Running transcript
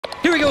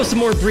throw some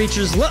more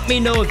breachers. Let me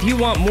know if you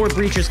want more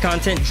breachers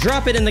content.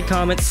 Drop it in the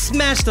comments.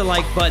 Smash the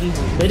like button.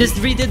 They just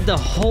redid the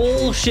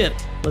whole ship.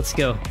 Let's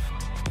go.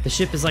 The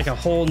ship is like a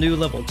whole new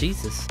level.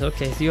 Jesus.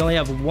 Okay, so you only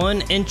have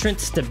one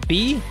entrance to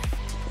B.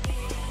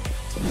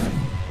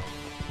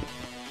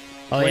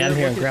 Oh yeah, I'm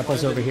hearing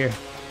grapples over here.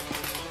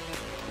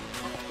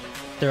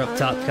 They're up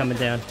top, coming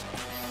down.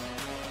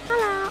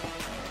 Hello.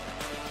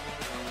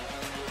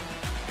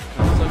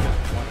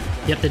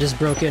 Yep, they just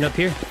broke in up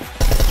here.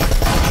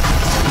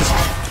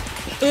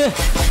 Go.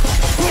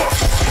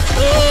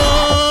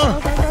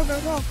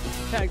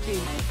 Tag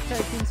team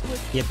switch.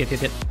 Yep.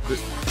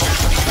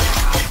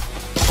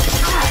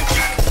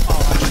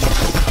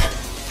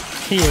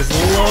 He is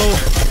low.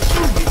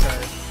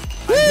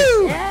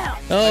 Woo! Yeah.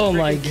 Oh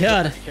my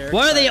god.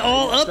 Why are they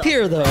all up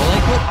here though?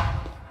 Like what?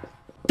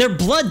 Their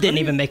blood didn't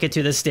even make it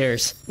to the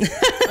stairs.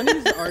 I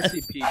need the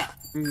RCP.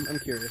 I'm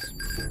curious.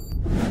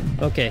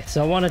 Okay,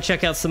 so I want to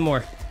check out some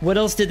more. What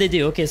else did they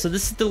do? Okay, so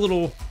this is the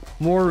little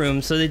war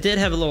room. So they did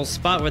have a little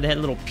spot where they had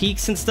little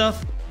peaks and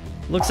stuff.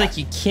 Looks like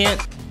you can't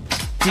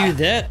do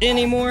that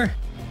anymore.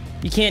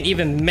 You can't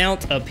even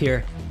mount up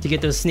here to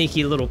get those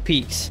sneaky little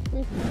peaks.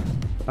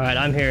 Alright,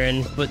 I'm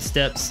hearing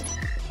footsteps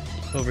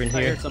over in here.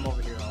 I heard some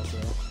over here also.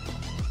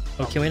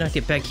 Oh, can we not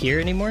get back here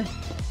anymore?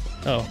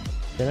 Oh,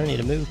 then I need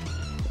to move.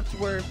 That's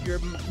where if your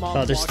mom.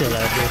 Oh, they're still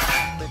out here.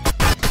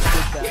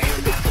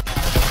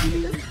 You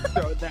need to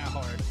throw it that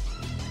hard.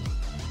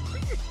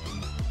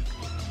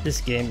 This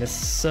game is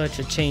such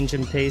a change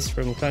in pace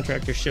from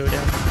Contractor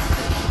Showdown.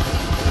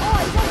 Oh,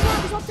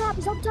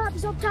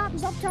 he's up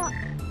top.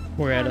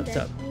 We're at up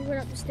top. He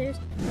went up the stairs.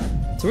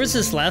 So where's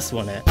this last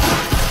one at?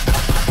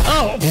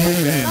 Oh!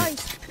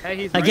 Nice. Hey,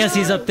 he's I guess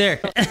he's up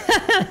there.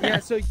 Yeah,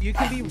 so you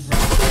can be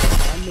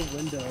right on the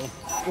window.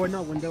 Or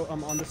not window,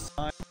 on the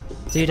side.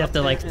 So you'd have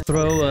to like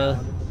throw a...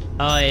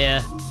 Oh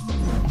yeah.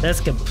 That's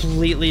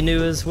completely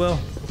new as well.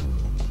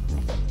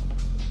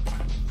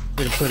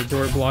 We're gonna put a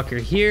door blocker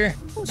here.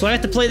 So I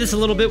have to play this a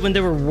little bit. When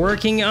they were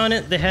working on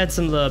it, they had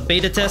some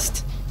beta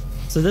test.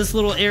 So this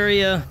little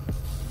area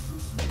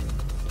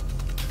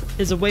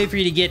is a way for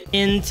you to get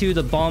into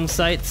the bomb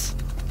sites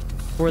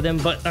for them.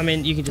 But I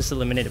mean, you can just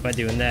eliminate it by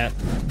doing that.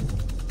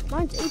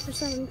 Mine's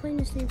 8%. I've been playing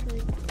this thing for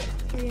like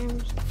 3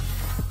 hours.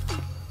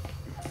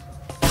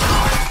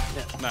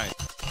 Yeah, nice.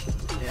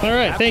 All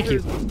right, thank you.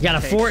 Got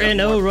a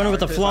 4-0 running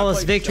with a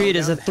flawless victory. It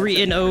is a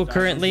 3-0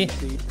 currently.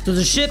 So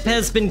the ship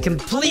has been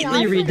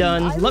completely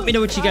redone. Let me know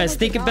what you guys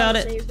think about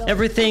it.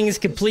 Everything's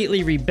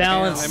completely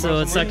rebalanced, so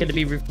it's not going to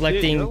be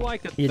reflecting,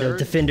 you know,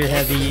 defender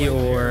heavy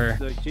or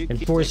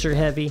enforcer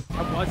heavy.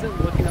 I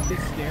wasn't looking up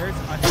these stairs.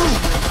 I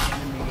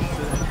thought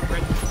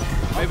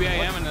Maybe I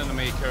am an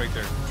enemy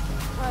character.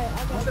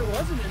 oh, there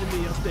was an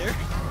enemy up there.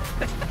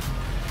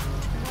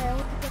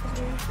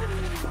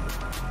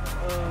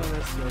 Oh,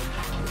 that's so.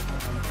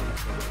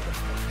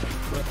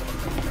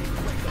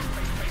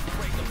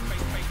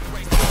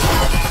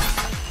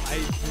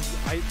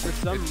 I for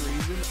some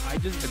reason, I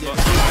just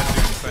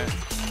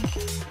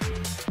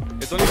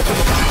It's only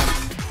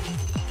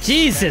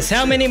Jesus,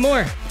 how many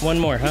more? One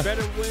more, huh?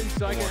 better win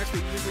so I can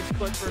actually use this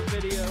clip for a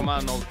video. Come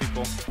on, old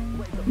people.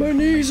 My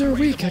knees are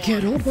weak. I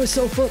can't hold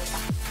myself up.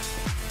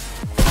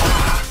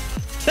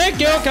 Thank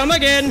you. Come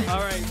again. All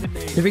right,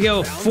 Here we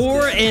go.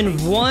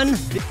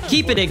 4-1.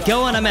 Keeping it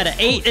going. I'm at an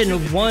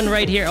 8-1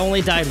 right here.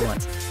 Only died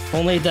once.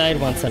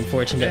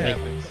 Unfortunately.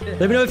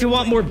 Let me know if you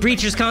want more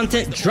Breachers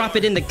content. Drop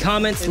it in the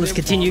comments. Let's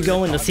continue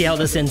going. Let's see how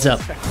this ends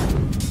up.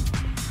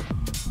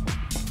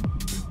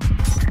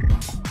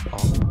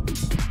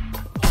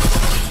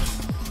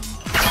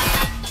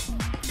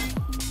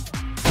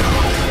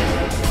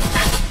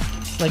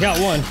 I got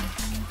one.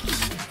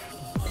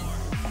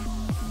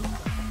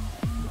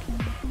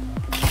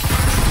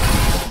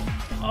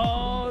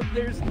 Oh,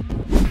 there's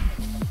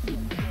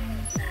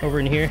Over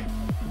in here.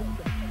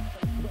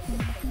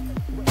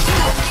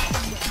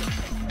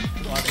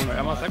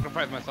 I'm gonna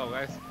sacrifice myself,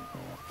 guys.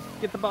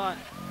 get the bot.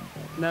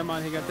 Never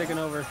mind, he got taken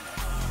over.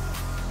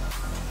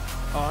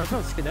 Oh, I was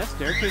gonna say that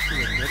staircase is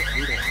a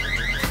good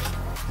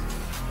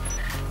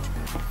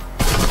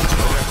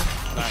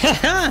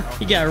angle.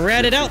 You got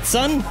ratted out,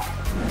 son.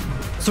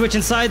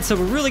 Switching sides, so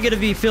we're really going to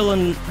be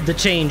feeling the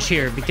change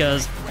here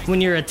because when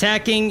you're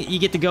attacking, you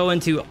get to go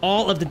into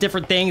all of the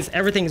different things.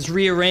 Everything is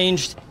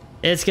rearranged.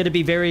 It's going to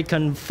be very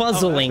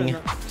confuzzling.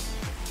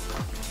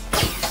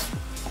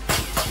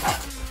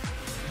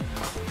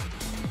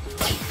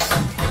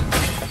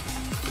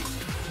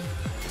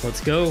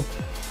 Let's go.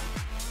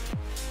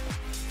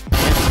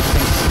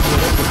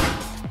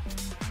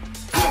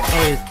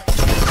 Oh, yeah.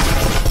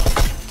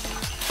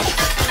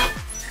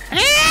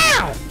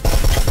 Ow!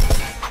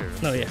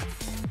 Oh, yeah.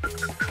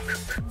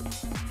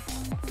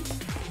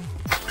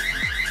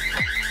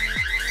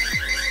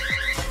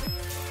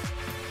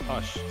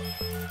 Hush.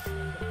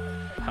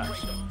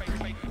 Hush.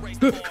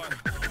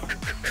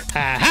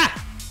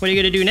 Ha! What are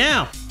you gonna do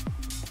now?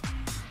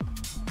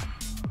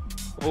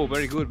 Oh,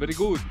 very good, very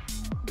good.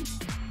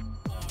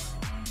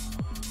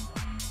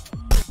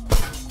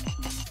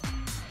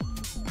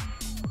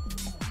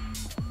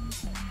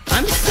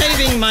 I'm saving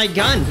saving my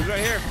gun. He's right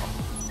here.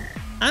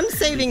 I'm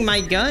saving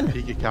my gun.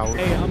 Peek a coward.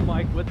 Hey, I'm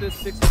like, with this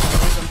 60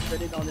 dollars I'm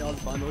spending on the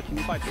odd bundle, can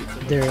you buy pizza?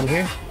 They're in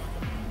here.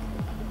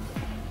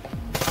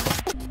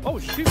 Oh,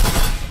 shoot.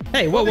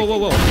 Hey, whoa, whoa, whoa,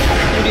 whoa.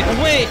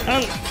 Wait,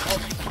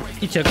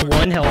 you took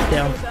 1 health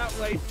down. That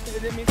way. It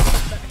didn't mean to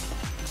come back.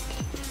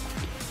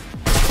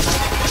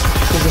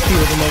 There's a few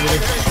of them over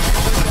there.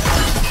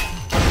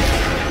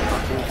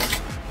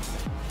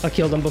 I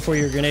killed him before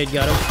your grenade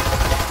got him.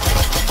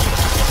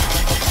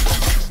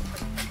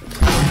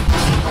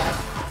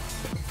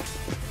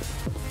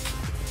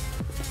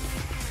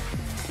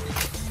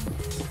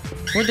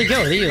 Where'd they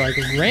go? He like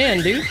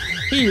ran, dude.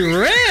 He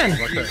ran!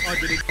 Oh,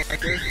 did he go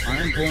back there?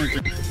 I'm going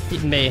to. He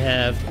may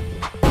have.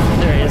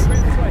 There he is. Right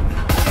this way.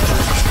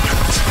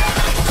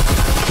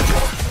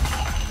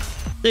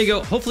 There you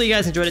go. Hopefully you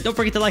guys enjoyed it. Don't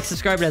forget to like,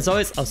 subscribe, and as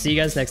always, I'll see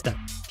you guys next time.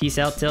 Peace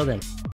out till then.